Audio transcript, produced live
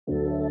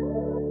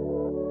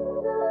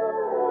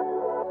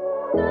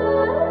You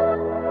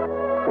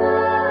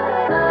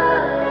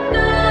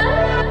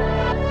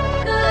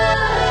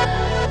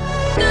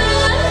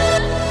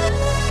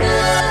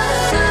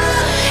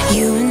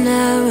and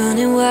I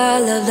running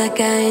wild, love like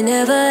I ain't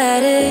never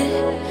had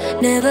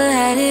it, never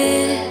had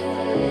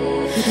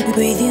it.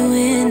 Breathe you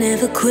in,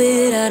 never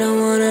quit. I don't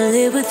wanna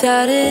live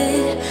without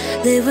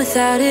it, live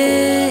without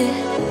it.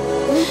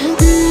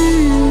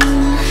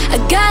 I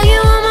got you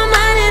on my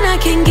mind and I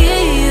can't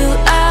get